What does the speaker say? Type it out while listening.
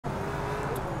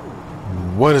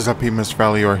What is up,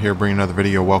 MrFallior here, bringing another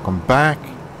video. Welcome back.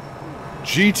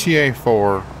 GTA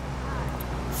 4.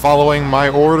 Following my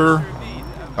order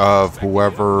of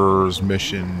whoever's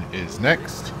mission is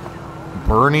next.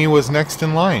 Bernie was next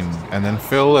in line, and then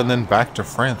Phil, and then back to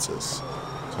Francis.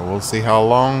 So we'll see how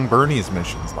long Bernie's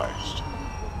missions last.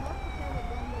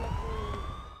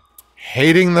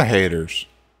 Hating the haters.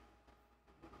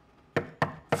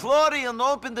 Florian,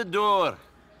 open the door.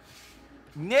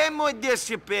 Nemo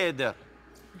desipeder.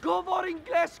 Govor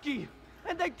Ingleski,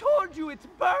 and I told you it's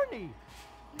Bernie.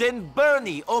 Then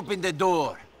Bernie, open the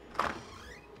door.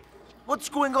 What's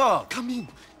going on? Come in,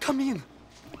 come in.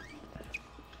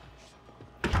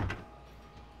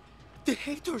 The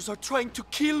haters are trying to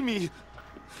kill me.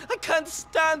 I can't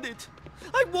stand it.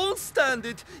 I won't stand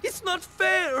it. It's not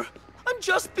fair. I'm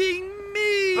just being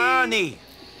me. Bernie,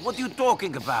 what are you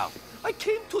talking about? I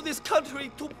came to this country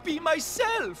to be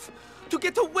myself. To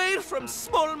get away from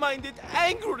small-minded,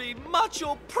 angry,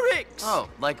 macho pricks. Oh,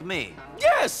 like me?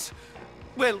 Yes!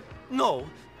 Well, no.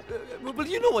 Well,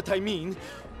 you know what I mean.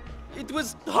 It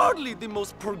was hardly the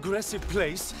most progressive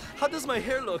place. How does my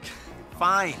hair look?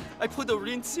 Fine. I put a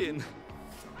rinse in.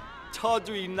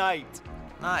 Tawdry night.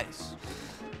 Nice.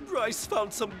 Bryce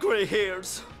found some gray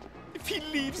hairs. If he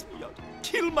leaves me, I'll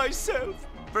kill myself.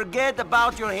 Forget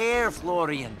about your hair,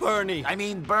 Florian. Bernie. I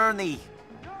mean Bernie.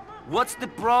 What's the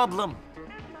problem?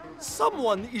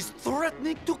 Someone is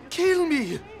threatening to kill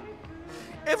me.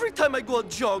 Every time I go out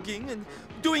jogging and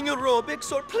doing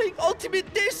aerobics or playing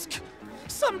Ultimate Disc,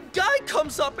 some guy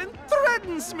comes up and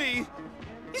threatens me.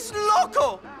 He's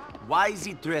loco. Why is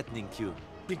he threatening you?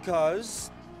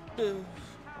 Because...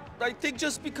 I think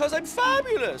just because I'm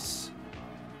fabulous.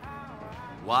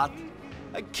 What?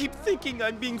 I keep thinking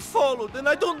I'm being followed and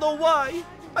I don't know why.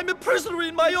 I'm a prisoner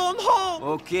in my own home!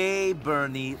 Okay,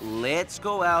 Bernie, let's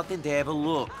go out and have a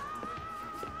look.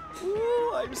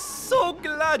 Ooh, I'm so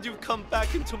glad you've come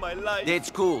back into my life. That's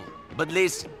cool. But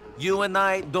listen, you and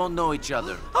I don't know each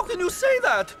other. How can you say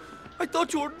that? I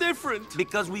thought you were different.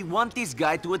 Because we want this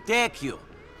guy to attack you.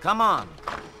 Come on.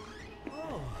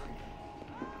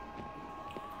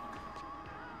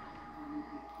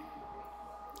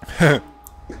 Oh.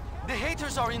 The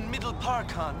haters are in Middle Park,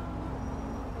 hon.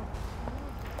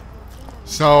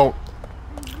 So,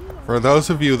 for those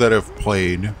of you that have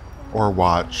played or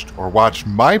watched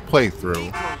my playthrough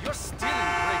Nico, you're still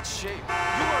in great shape.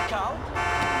 You work out?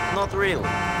 Not really.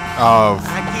 of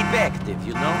I keep active,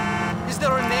 you know? Is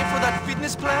there a name for that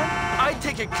fitness plan? I'd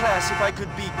take a class if I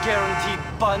could be guaranteed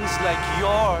buns like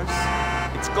yours.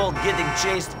 It's called getting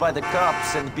chased by the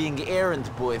cops and being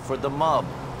errand boy for the mob.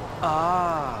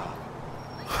 Ah.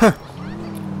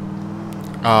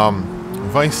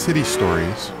 Vice City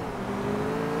Stories,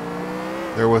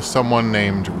 there was someone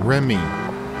named Remy.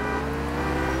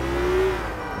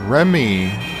 Remy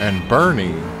and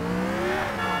Bernie,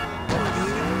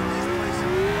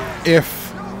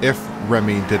 if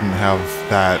Remy didn't have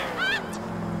that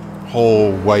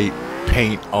whole white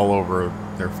paint all over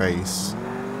their face,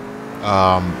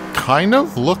 kind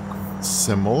of look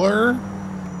similar.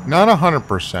 Not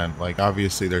 100%, like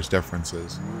obviously there's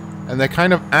differences. And they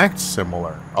kind of act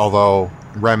similar, although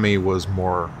Remy was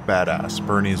more badass.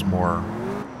 Bernie's more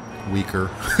weaker.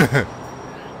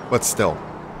 But still,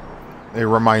 they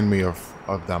remind me of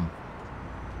them.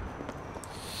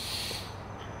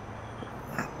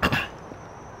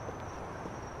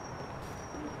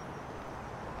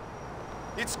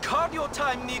 It's cardio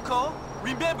time, Nico.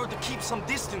 Remember to keep some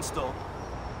distance, though.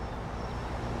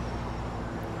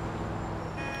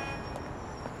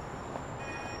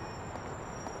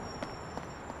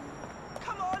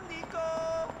 Come on, Nico.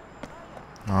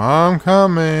 I'm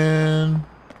coming.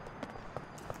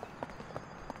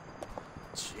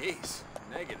 Jeez,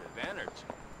 negative energy.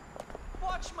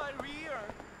 Watch my rear.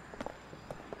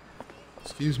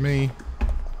 Excuse me.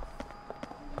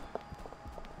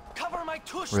 Cover my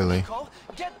tush, Really? Nico.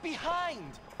 Get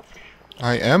behind.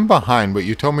 I am behind, but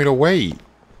you told me to wait.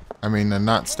 I mean, and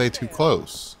not stay too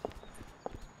close.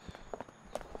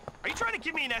 Are you trying to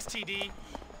give me an STD?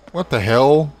 What the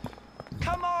hell?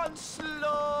 Come on,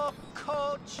 slow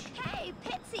coach. Hey,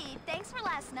 Pitsy, thanks for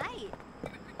last night.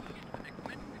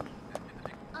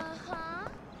 Uh-huh.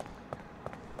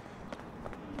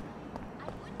 I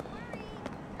wouldn't worry.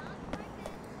 Not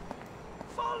pregnant.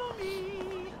 Follow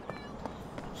me.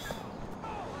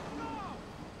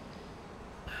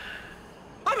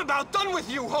 I'm about done with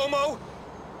you, homo.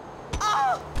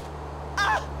 Ah!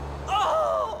 Ah!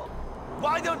 Oh!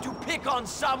 Why don't you pick on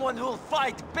someone who'll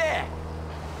fight back?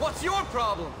 What's your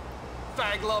problem,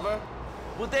 fag lover?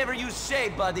 Whatever you say,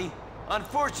 buddy.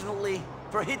 Unfortunately,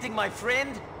 for hitting my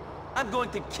friend, I'm going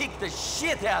to kick the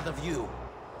shit out of you.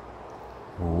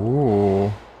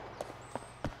 Ooh.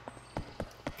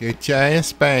 Get your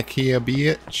ass back here,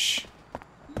 bitch.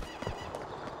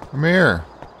 Come here.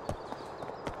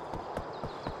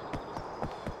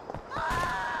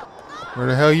 Where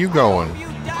the hell you going?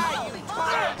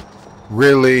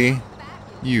 Really?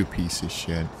 You piece of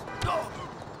shit.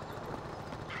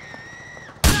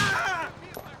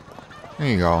 There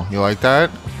you go. You like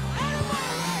that?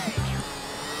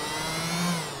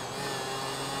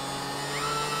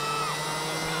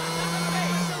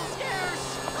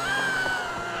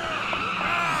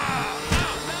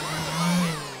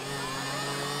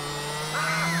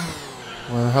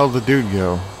 Where the hell did the dude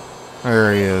go?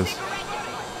 There he is.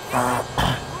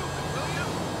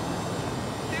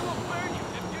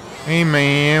 Hey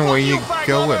man, where you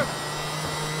going?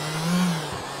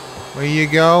 Where you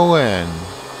going?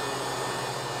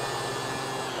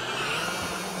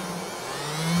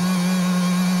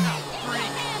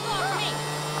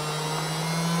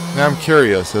 Now I'm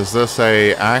curious, is this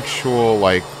a actual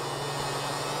like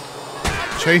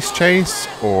chase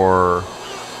or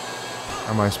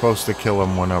am I supposed to kill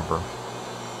him whenever?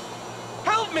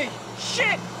 Help me!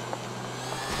 Shit!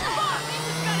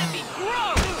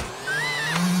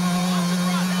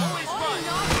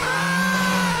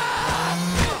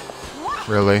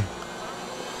 Really?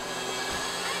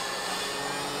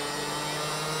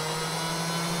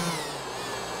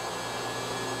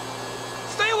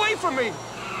 Stay away from me!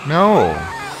 No.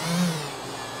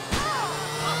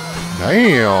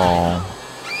 Damn.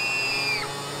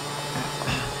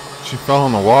 She fell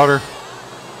in the water.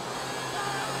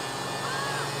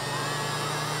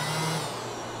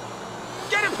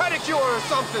 Get a pedicure or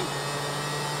something!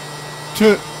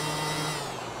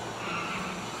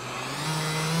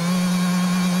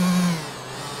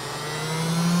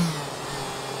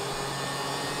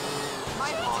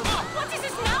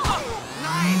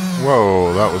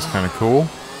 Whoa, that was kind of cool.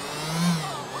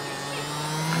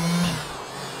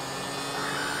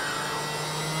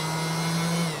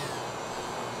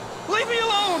 Leave me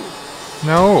alone!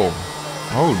 No.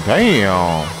 Oh,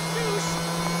 damn.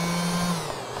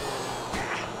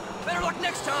 Better luck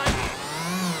next time!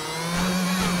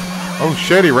 Oh,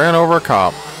 shit, he ran over a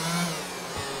cop.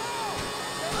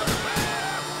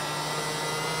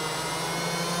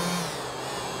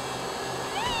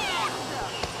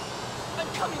 I'm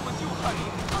coming with you, honey!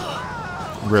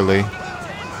 Really?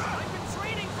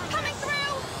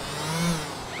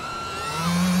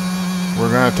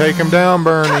 We're gonna take him down,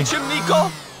 Bernie. Catch him,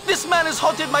 Nico! This man has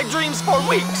haunted my dreams for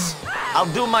weeks!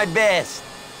 I'll do my best.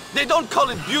 They don't call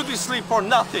it beauty sleep for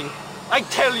nothing. I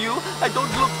tell you, I don't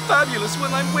look fabulous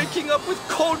when I'm waking up with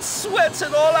cold sweats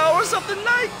at all hours of the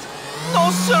night.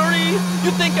 No, sirree.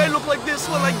 You think I look like this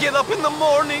when I get up in the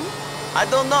morning? I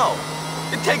don't know.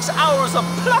 It takes hours of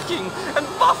plucking and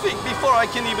buffing before I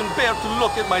can even bear to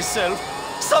look at myself.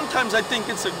 Sometimes I think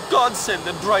it's a godsend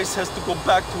that Bryce has to go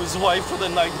back to his wife for the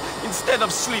night instead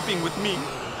of sleeping with me.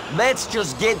 Let's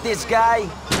just get this guy.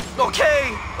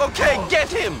 Okay, get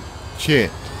him!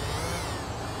 Shit.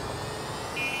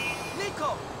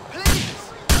 Nico,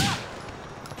 please!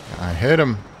 I hit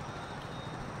him.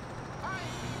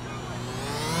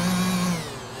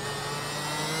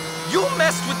 You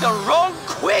messed with the wrong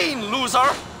queen, loser!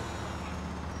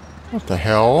 What the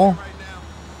hell?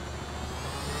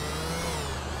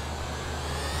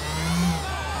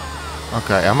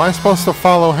 Okay, am I supposed to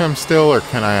follow him still, or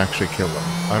can I actually kill him?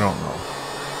 I don't know.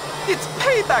 It's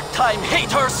payback time,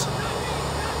 haters!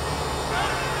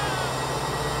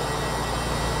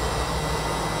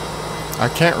 I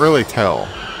can't really tell.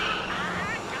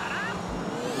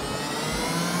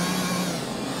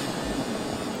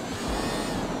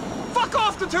 Fuck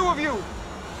off, the two of you!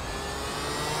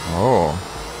 Oh.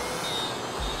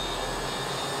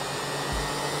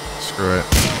 Screw it.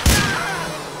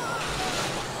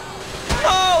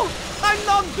 No! I'm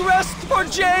not dressed for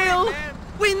jail!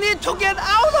 We need to get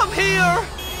out of here!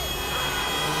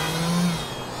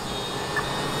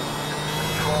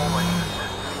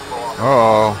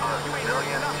 Uh-oh.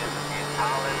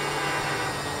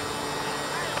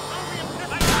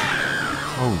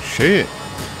 Oh, shit.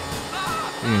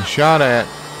 Being shot at.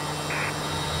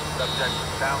 Subject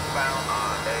southbound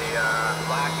on a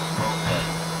black road.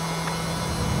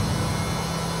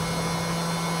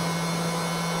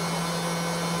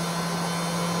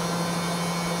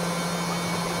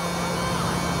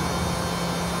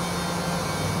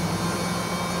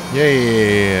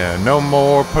 Yeah, no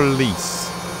more police.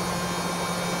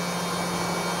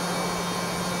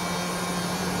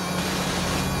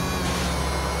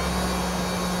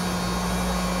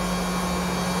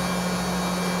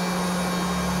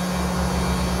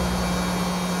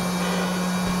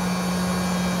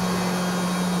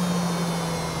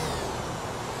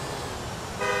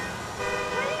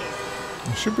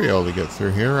 I should be able to get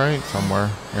through here, right?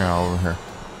 Somewhere. Yeah, over here.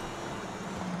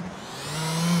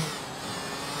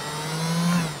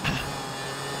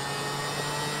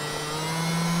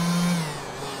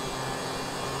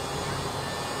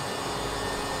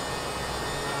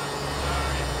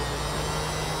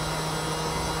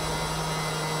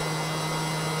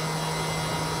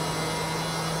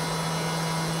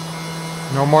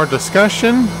 No more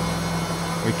discussion.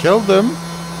 We killed them.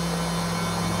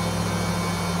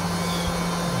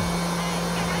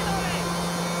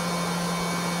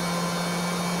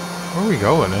 Where are we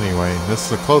going anyway? This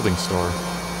is a clothing store.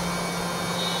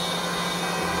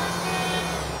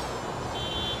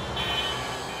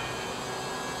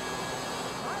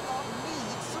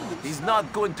 He's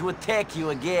not going to attack you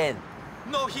again.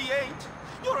 No, he ain't.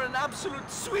 You're an absolute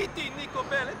sweetie, Nico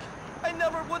Bellic. I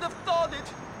never would have thought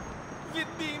it.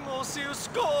 Vidimos il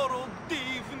skoro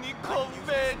divni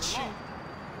konvechi.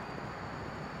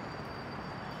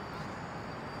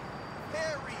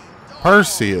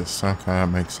 Perseus. Okay, that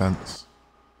makes sense.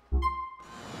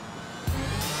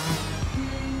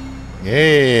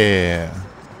 Yeah.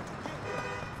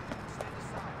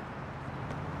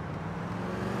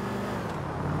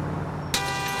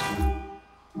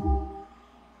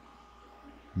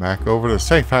 Back over to the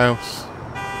safe house.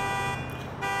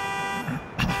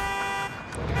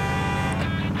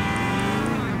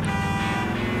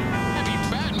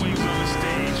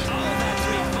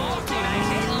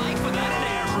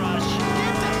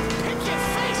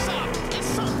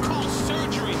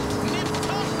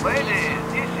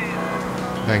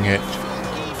 Dang it.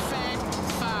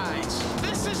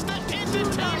 This is the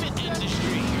entertainment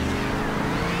industry.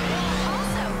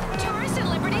 Also, tourists in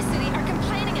Liberty City are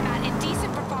complaining about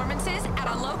indecent performances at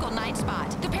a local night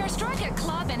spot. The Perestroika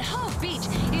Club in Hove Beach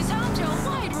is home to a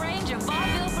wide range of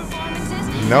vaudeville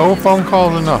performances. No phone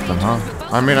calls or nothing, huh?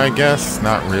 I mean, I guess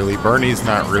not really. Bernie's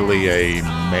not really a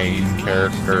main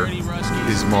character.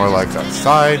 He's more like a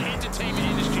side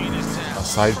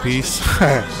piece.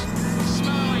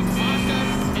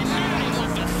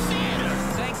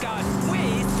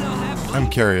 I'm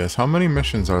curious, how many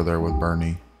missions are there with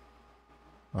Bernie?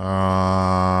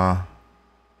 Oh,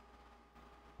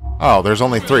 there's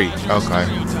only 3. Okay.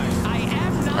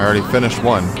 I already finished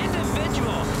one.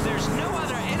 There's no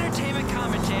other entertainment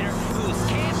commentator who's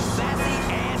camp,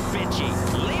 sassy, and bitchy.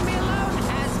 Leave me alone,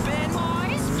 has been.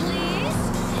 Boys, please.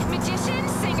 Magicians,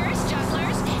 singers,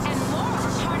 jugglers, and more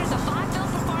are part of the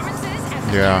vaudeville performances at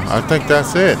the Yeah, I think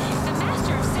that's it. The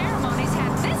master of ceremonies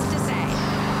had this to say.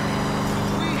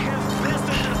 We have best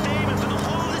entertainment in the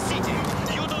whole of the city.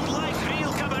 You don't like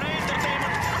real cabaret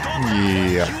entertainment? Don't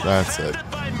come. Yeah, that's it.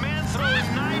 By men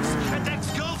throwing knives at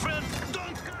ex-girlfriend.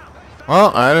 Don't come.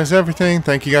 Well, that is everything.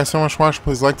 Thank you guys so much for watching.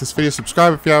 Please like this video,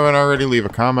 subscribe if you haven't already, leave a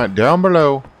comment down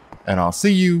below, and I'll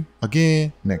see you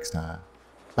again next time.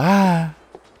 Bye.